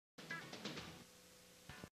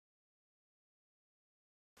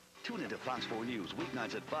Tune into Fox 4 News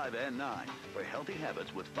weeknights at 5 and 9 for Healthy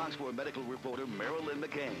Habits with Fox 4 medical reporter Marilyn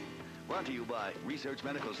McCain. Brought to you by Research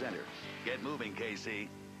Medical Center. Get moving, KC.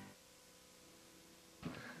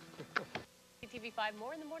 TV5,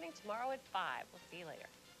 more in the morning tomorrow at 5. We'll see you later.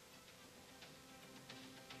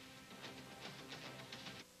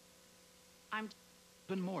 I'm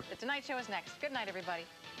even more. The Tonight Show is next. Good night, everybody.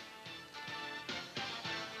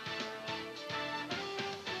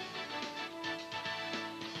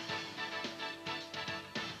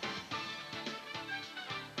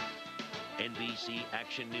 NBC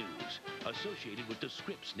Action News, associated with the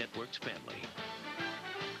Scripps Networks family.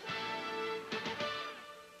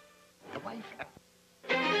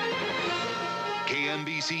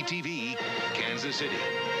 KNBC TV, Kansas City.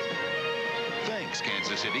 Thanks,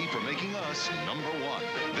 Kansas City, for making us #1.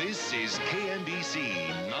 This is KNBC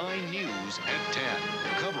 9 News at 10.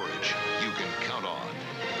 Coverage you can count on.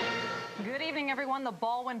 Good evening, everyone. The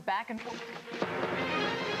ball went back and forth.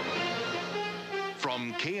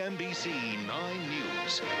 From KNBC 9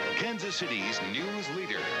 News, Kansas City's news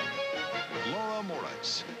leader, Laura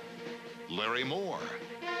Moritz, Larry Moore,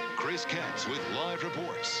 Chris Katz with live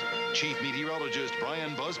reports, Chief Meteorologist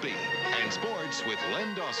Brian Busby, and sports with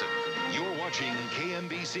Len Dawson. You're watching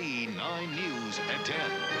KNBC 9 News at 10.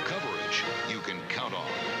 Coverage you can count on.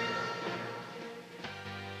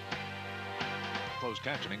 Closed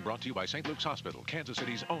captioning brought to you by St. Luke's Hospital, Kansas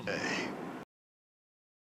City's own.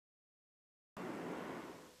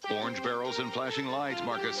 Orange barrels and flashing lights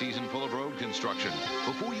mark a season full of road construction.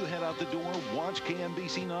 Before you head out the door, watch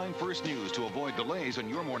KNBC 9 First News to avoid delays on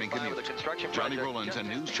your morning commute. Johnny Rollins and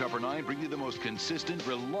News Chopper 9 bring you the most consistent,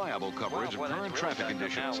 reliable coverage of current traffic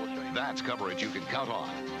conditions. That's coverage you can count on.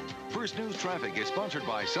 First News Traffic is sponsored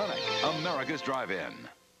by Sonic, America's Drive-In.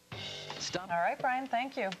 All right, Brian,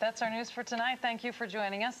 thank you. That's our news for tonight. Thank you for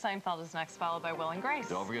joining us. Seinfeld is next, followed by Will and Grace.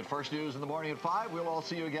 Don't forget First News in the morning at 5. We'll all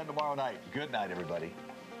see you again tomorrow night. Good night, everybody.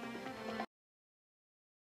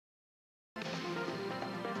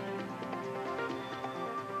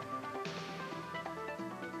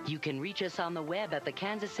 You can reach us on the web at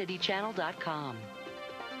thekansascitychannel.com.